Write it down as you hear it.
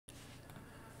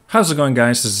How's it going,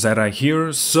 guys? This is ZDEyE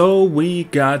here. So we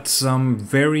got some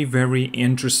very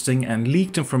interesting and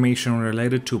leaked information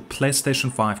related to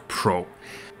PlayStation 5 Pro.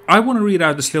 I want to read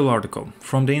out this little article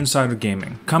from the Insider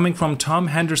Gaming, coming from Tom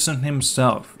Henderson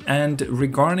himself, and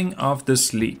regarding of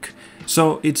this leak.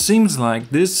 So it seems like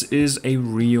this is a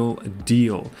real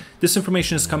deal. This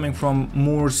information is coming from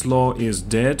Moore's Law is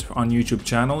Dead on YouTube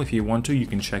channel. If you want to, you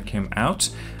can check him out.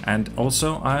 And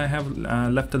also I have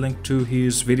left a link to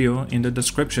his video in the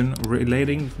description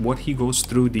relating what he goes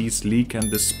through these leak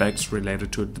and the specs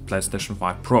related to the PlayStation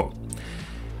 5 Pro.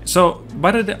 So,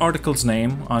 by the article's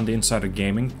name on the Insider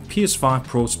Gaming, PS5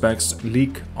 Pro specs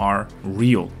leak are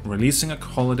real, releasing a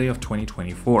holiday of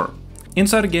 2024.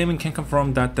 Insider Gaming can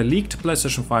confirm that the leaked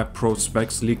PlayStation 5 Pro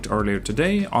specs leaked earlier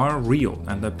today are real,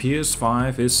 and the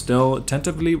PS5 is still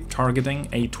tentatively targeting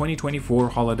a 2024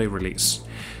 holiday release.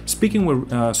 Speaking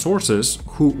with sources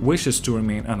who wishes to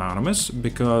remain anonymous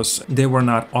because they were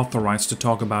not authorized to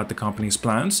talk about the company's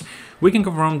plans, we can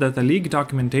confirm that the leaked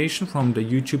documentation from the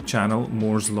YouTube channel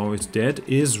Moore's Law is Dead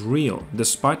is real,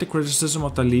 despite the criticism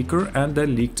of the leaker and the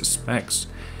leaked specs.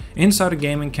 Insider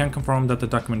Gaming can confirm that the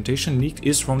documentation leaked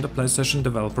is from the PlayStation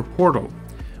Developer Portal,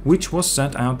 which was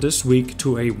sent out this week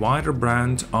to a wider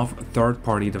brand of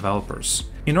third-party developers.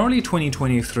 In early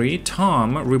 2023,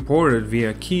 Tom reported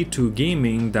via Key2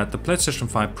 Gaming that the PlayStation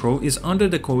 5 Pro is under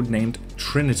the codenamed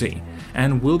Trinity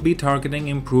and will be targeting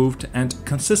improved and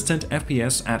consistent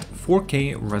FPS at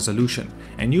 4K resolution,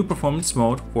 a new performance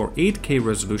mode for 8K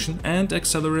resolution and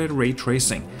accelerated ray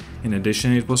tracing. In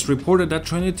addition, it was reported that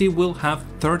Trinity will have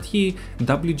 30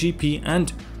 WGP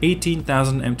and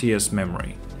 18,000 MTS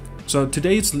memory. So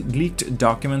today's leaked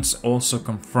documents also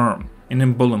confirm, and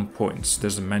in bullet points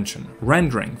there's a mention,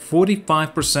 rendering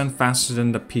 45% faster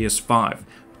than the PS5,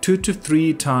 2 to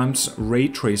 3 times ray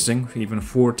tracing, even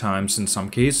 4 times in some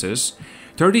cases,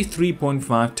 33.5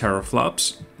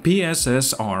 teraflops,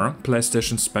 PSSR,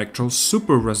 PlayStation Spectral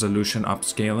Super Resolution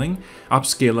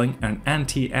upscaling and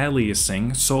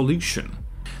anti-aliasing solution.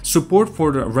 Support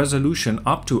for the resolution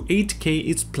up to 8K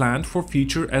is planned for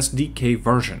future SDK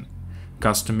version.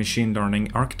 Custom machine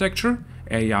learning architecture,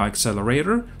 AI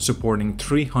accelerator supporting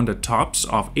 300 TOPS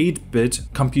of 8-bit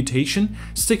computation,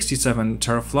 67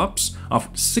 teraflops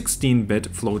of 16-bit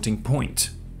floating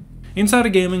point. Insider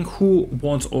Gaming, who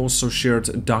once also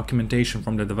shared documentation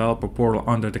from the developer portal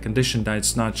under the condition that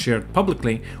it's not shared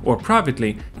publicly or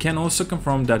privately, can also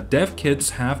confirm that dev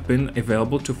kits have been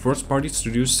available to first-party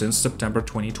studios since September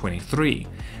 2023,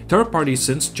 third-party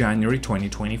since January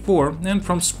 2024, and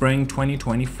from spring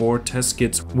 2024 test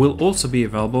kits will also be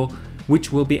available,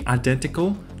 which will be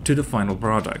identical to the final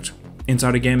product.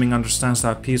 Insider Gaming understands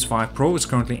that PS5 Pro is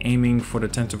currently aiming for the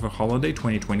tentative holiday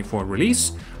 2024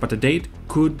 release, but the date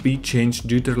could be changed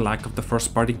due to the lack of the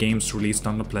first-party games released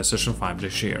on the PlayStation 5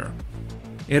 this year.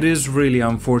 It is really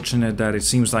unfortunate that it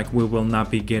seems like we will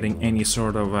not be getting any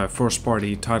sort of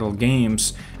first-party title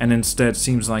games, and instead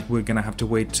seems like we're gonna have to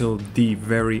wait till the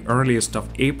very earliest of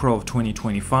April of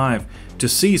 2025 to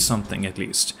see something at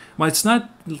least. Well, it's not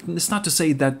to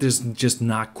say that there's just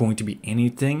not going to be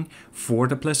anything for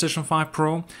the PlayStation 5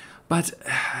 Pro, but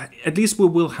at least we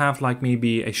will have like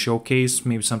maybe a showcase,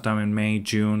 maybe sometime in May,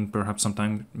 June, perhaps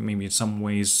sometime, maybe in some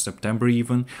ways September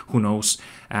even, who knows,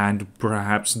 and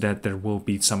perhaps that there will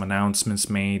be some announcements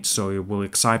made, so it will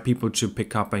excite people to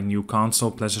pick up a new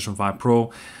console, PlayStation 5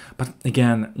 Pro. But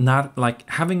again, not like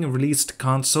having a released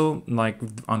console like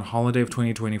on holiday of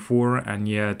 2024 and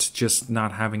yet just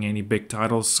not having any big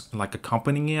titles like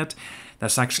accompanying it,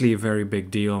 that's actually a very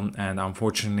big deal, and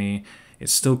unfortunately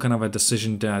it's still kind of a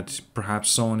decision that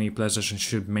perhaps Sony, PlayStation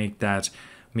should make, that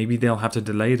maybe they'll have to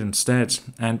delay it instead.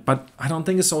 But I don't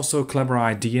think it's also a clever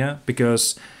idea,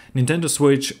 because Nintendo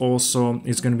Switch also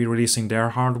is going to be releasing their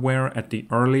hardware at the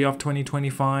early of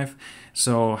 2025.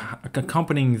 So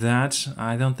accompanying that,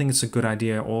 I don't think it's a good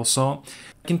idea also.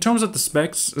 In terms of the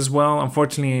specs as well,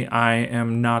 unfortunately, I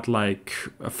am not like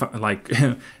a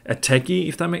techie,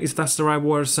 if that's the right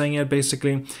word of saying it.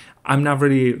 Basically, I'm not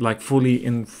really like fully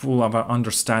of an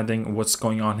understanding what's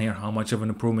going on here, how much of an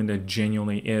improvement it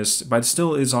genuinely is, but it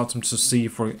still is awesome to see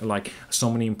for like so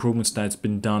many improvements that's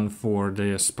been done for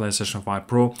this PlayStation 5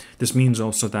 Pro. This means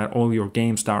also that all your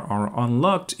games that are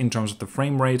unlocked in terms of the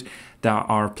frame rate that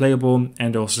are playable,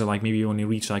 and also like maybe you only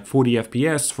reach like 40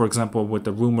 FPS, for example, with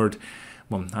the rumored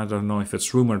well, I don't know if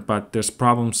it's rumored, but there's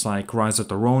problems like Rise of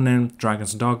the Ronin,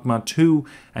 Dragon's Dogma 2,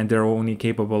 and they're only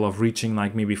capable of reaching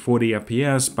like maybe 40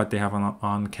 FPS, but they have an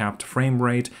uncapped frame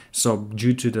rate. So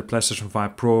due to the PlayStation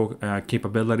 5 Pro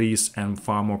capabilities and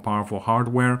far more powerful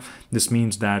hardware, this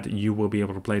means that you will be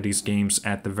able to play these games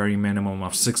at the very minimum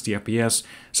of 60 FPS.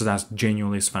 So that's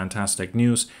genuinely fantastic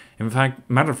news. In fact,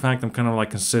 matter of fact, I'm kind of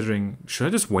like considering, should I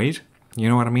just wait? You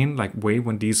know what I mean? Like wait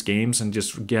when these games and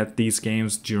just get these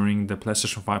games during the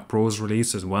PlayStation 5 Pro's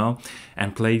release as well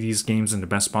and play these games in the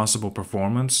best possible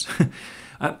performance.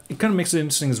 It kind of makes it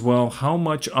interesting as well how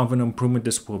much of an improvement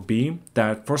this will be,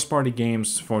 that first party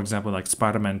games, for example like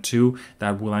Spider-Man 2,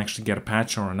 that will actually get a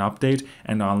patch or an update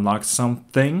and unlock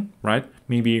something, right?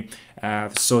 Maybe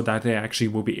so that they actually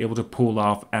will be able to pull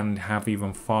off and have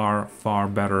even far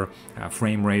better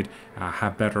frame rate,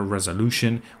 have better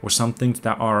resolution, or some things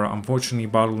that are unfortunately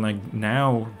bottlenecked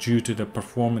now due to the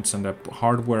performance and the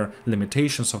hardware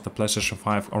limitations of the PlayStation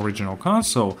 5 original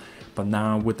console. But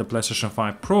now with the PlayStation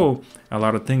 5 Pro, a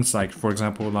lot of things like, for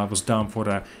example, that was done for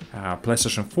the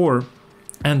PlayStation 4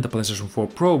 and the PlayStation 4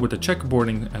 Pro with the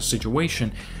checkerboarding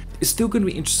situation, it's still going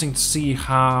to be interesting to see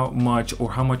how much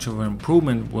of an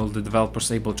improvement will the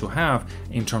developers able to have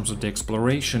in terms of the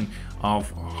exploration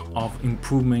of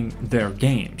improving their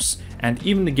games. And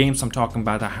even the games I'm talking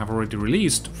about that have already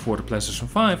released for the PlayStation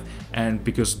 5, and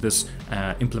because of this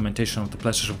implementation of the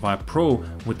PlayStation 5 Pro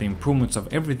with the improvements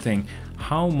of everything,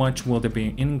 how much will there be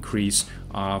an increase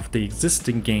of the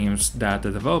existing games that the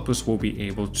developers will be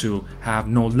able to have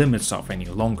no limits of any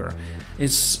longer?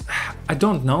 I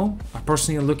don't know.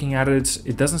 Personally looking at it,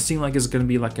 it doesn't seem like it's going to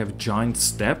be like a giant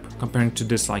step comparing to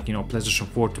this, like, you know, PlayStation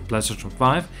 4 to PlayStation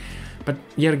 5. But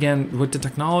yet again, with the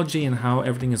technology and how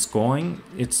everything is going,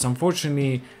 it's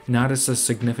unfortunately not as a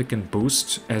significant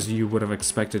boost as you would have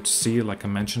expected to see, like I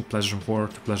mentioned, PlayStation 4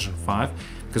 to PlayStation 5,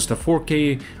 because the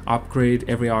 4K upgrade,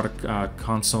 every other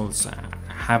console's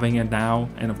having it now,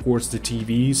 and of course the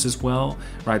TVs as well,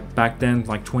 right? Back then,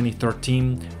 like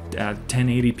 2013,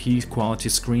 1080p quality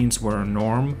screens were a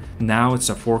norm. Now it's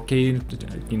a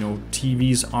 4K, you know,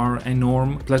 TVs are a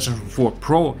norm. PlayStation 4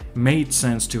 Pro made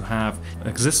sense to have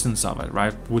existence of it,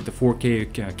 right? With the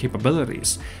 4K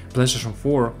capabilities. PlayStation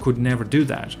 4 could never do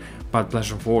that, but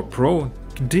PlayStation 4 Pro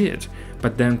did.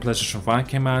 But then PlayStation 5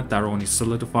 came out, that only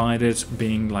solidified it,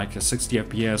 being like a 60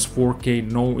 FPS,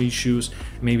 4K, no issues,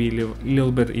 maybe a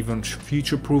little bit even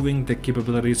future-proofing the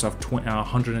capabilities of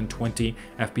 120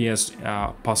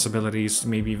 FPS possibilities,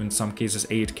 maybe even some cases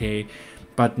 8K.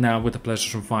 But now with the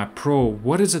PlayStation 5 Pro,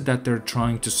 what is it that they're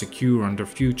trying to secure in their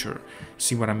future?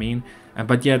 See what I mean?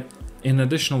 But yet, in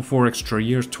additional 4 extra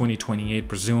years, 2028,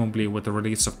 presumably with the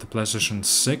release of the PlayStation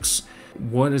 6,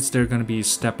 what is there going to be a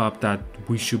step up that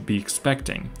we should be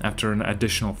expecting after an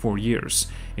additional 4 years?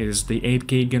 Is the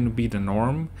 8K going to be the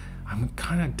norm? I'm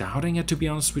kind of doubting it, to be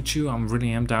honest with you. I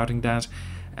really am doubting that.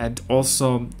 And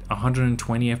also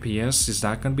 120 FPS, is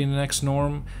that going to be the next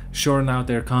norm? Sure, now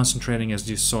they're concentrating, as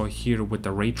you saw here, with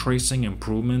the ray tracing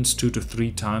improvements 2 to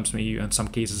 3 times, maybe in some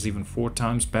cases even 4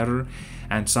 times better,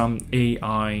 and some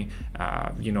AI,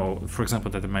 you know, for example,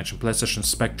 that I mentioned, PlayStation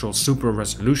Spectral Super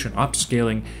Resolution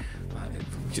upscaling.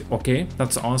 Okay,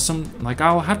 that's awesome. Like,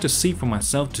 I'll have to see for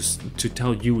myself to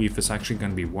tell you if it's actually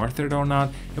going to be worth it or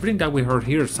not. Everything that we heard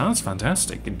here sounds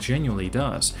fantastic, it genuinely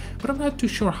does, but I'm not too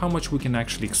sure how much we can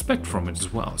actually expect from it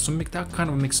as well, so that kind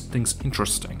of makes things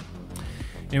interesting.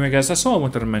 Anyway guys, that's all I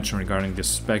wanted to mention regarding the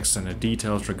specs and the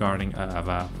details regarding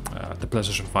the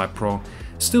PlayStation 5 Pro.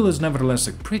 Still is nevertheless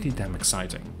pretty damn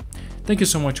exciting. Thank you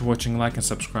so much for watching, like and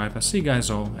subscribe. I'll see you guys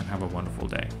all and have a wonderful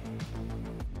day.